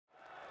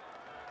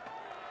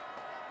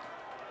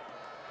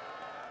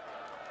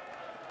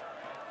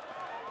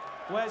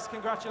Wes,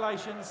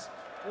 congratulations.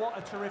 What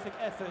a terrific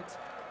effort.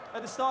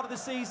 At the start of the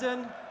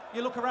season,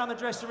 you look around the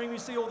dressing room, you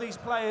see all these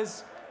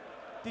players.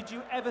 Did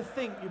you ever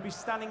think you'd be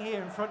standing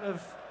here in front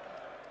of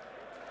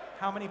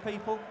how many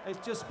people?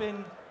 It's just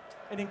been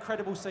an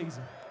incredible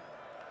season.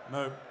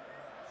 No.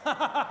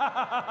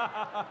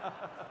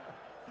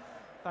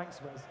 Thanks,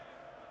 Wes.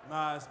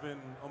 Nah, it's been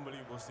an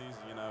unbelievable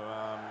season, you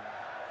know.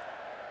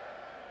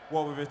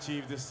 What we've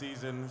achieved this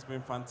season has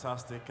been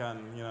fantastic,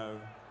 and, you know,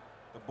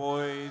 the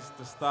boys,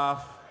 the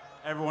staff,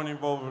 everyone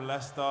involved with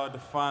Leicester, the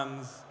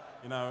fans,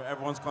 you know,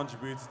 everyone's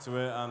contributed to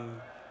it, and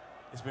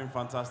it's been a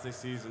fantastic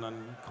season, and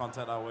you can't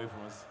take that away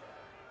from us.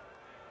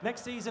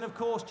 Next season, of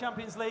course,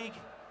 Champions League.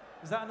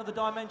 Is that another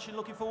dimension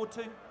looking forward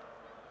to?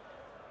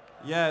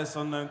 Yeah, it's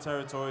unknown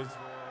territories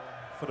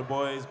for the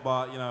boys,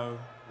 but, you know,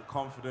 we're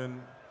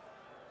confident.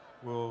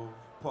 We'll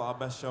put our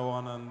best show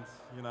on, and,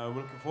 you know,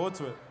 we're looking forward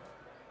to it.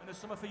 And the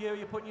summer for you,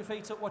 you're putting your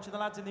feet up watching the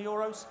lads in the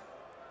Euros?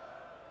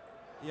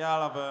 Yeah,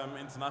 I'll have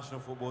international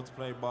football to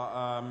play, but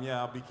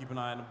yeah, I'll be keeping an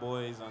eye on the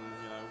boys and,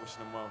 you know, wishing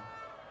them well.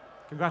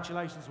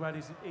 Congratulations,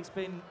 Wes. It's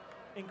been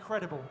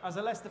incredible. As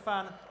a Leicester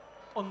fan,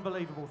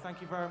 unbelievable.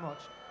 Thank you very much.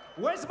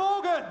 Wes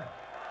Morgan!